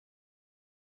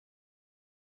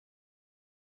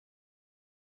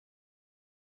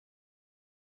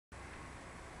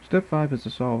Step 5 is to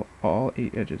solve all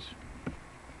 8 edges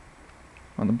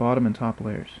on the bottom and top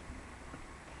layers.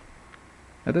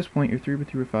 At this point, your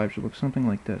 3x3x5 should look something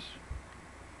like this.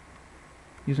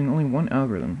 Using only one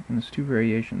algorithm and its 2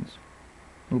 variations,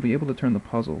 we'll be able to turn the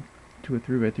puzzle to a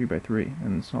 3x3x3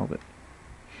 and then solve it.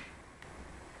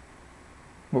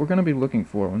 What we're going to be looking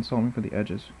for when solving for the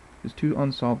edges is 2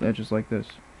 unsolved edges like this,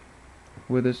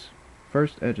 where this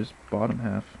first edge's bottom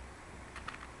half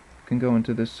can go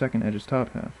into this second edge's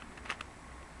top half.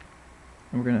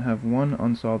 And we're going to have one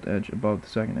unsolved edge above the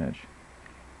second edge.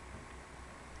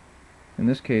 In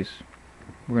this case,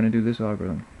 we're going to do this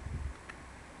algorithm.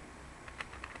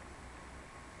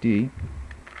 D,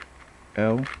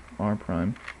 L, R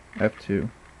prime, F2,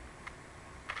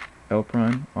 L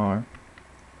prime, R,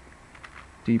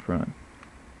 D prime.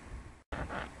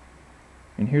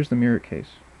 And here's the mirror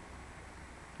case,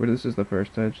 where this is the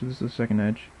first edge, this is the second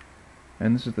edge,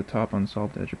 and this is the top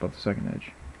unsolved edge above the second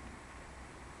edge.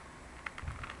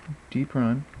 D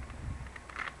prime,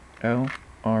 L,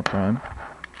 R prime,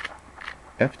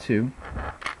 F2,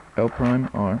 L prime,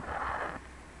 R,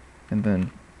 and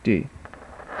then D.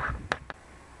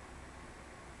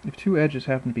 If 2 edges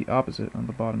happen to be opposite on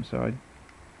the bottom side,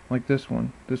 like this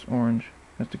one, this orange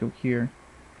has to go here,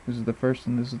 this is the first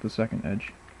and this is the second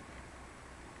edge.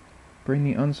 Bring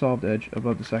the unsolved edge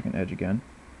above the second edge again,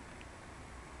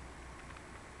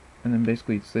 and then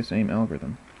basically it's the same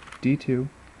algorithm. D2,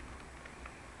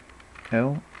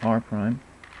 L, R prime,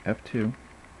 F2,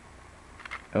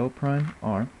 L prime,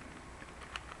 R,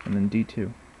 and then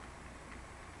D2.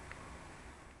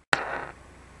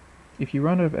 If you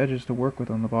run out of edges to work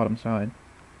with on the bottom side,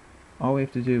 all we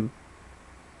have to do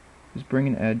is bring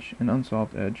an edge, an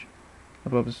unsolved edge,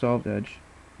 above a solved edge,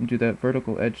 and do that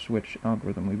vertical edge switch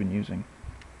algorithm we've been using.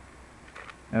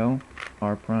 L,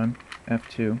 R prime,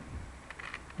 F2,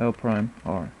 L prime,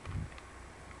 R.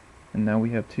 And now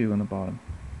we have 2 on the bottom.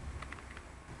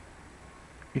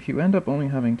 If you end up only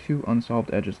having 2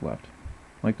 unsolved edges left,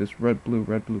 like this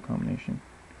red-blue combination,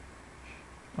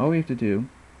 all we have to do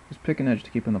is pick an edge to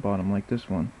keep on the bottom, like this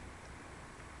one.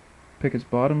 Pick its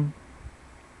bottom,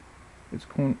 its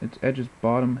edge's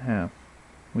bottom half,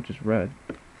 which is red.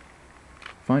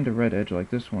 Find a red edge like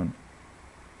this one,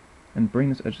 and bring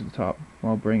this edge to the top,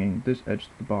 while bringing this edge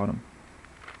to the bottom.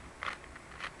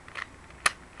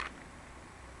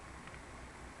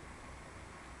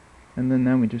 And then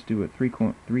now we just do a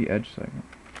 3 edge segment.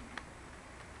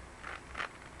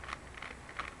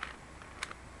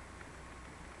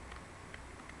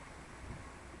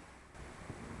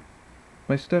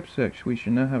 By step 6, we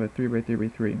should now have a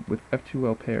 3x3x3 with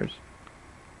F2L pairs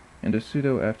and a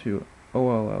pseudo F2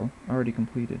 OLL already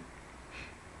completed.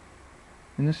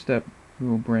 In this step, we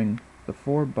will bring the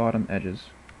 4 bottom edges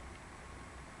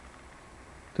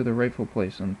to the rightful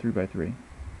place on the 3x3.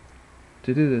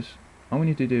 To do this, all we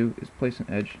need to do is place an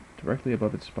edge directly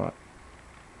above its spot.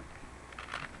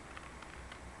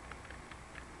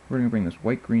 We're going to bring this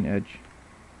white-green edge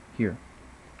here.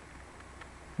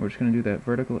 We're just going to do that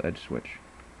vertical edge switch.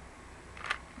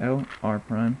 L, R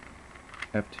prime,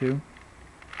 F2,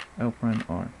 L prime,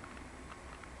 R.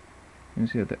 You can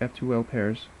see that the F2L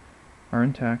pairs are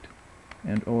intact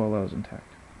and OLL is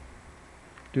intact.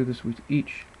 Do this with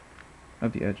each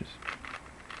of the edges.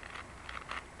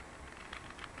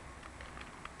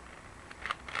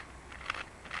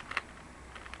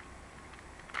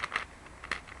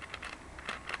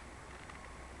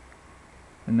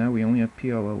 And now we only have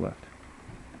PLL left.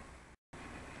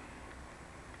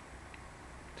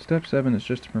 Step 7 is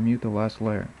just to permute the last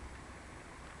layer.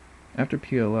 After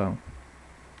PLL,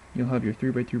 you'll have your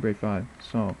 3x3x5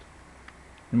 solved.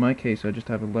 In my case, I just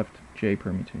have a left J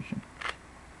permutation.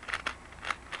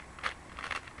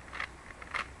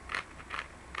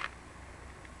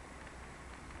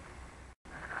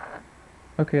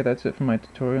 Okay, that's it for my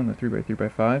tutorial on the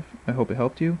 3x3x5. I hope it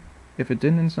helped you. If it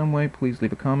didn't in some way, please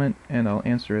leave a comment and I'll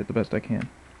answer it the best I can.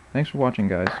 Thanks for watching,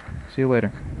 guys. See you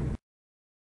later.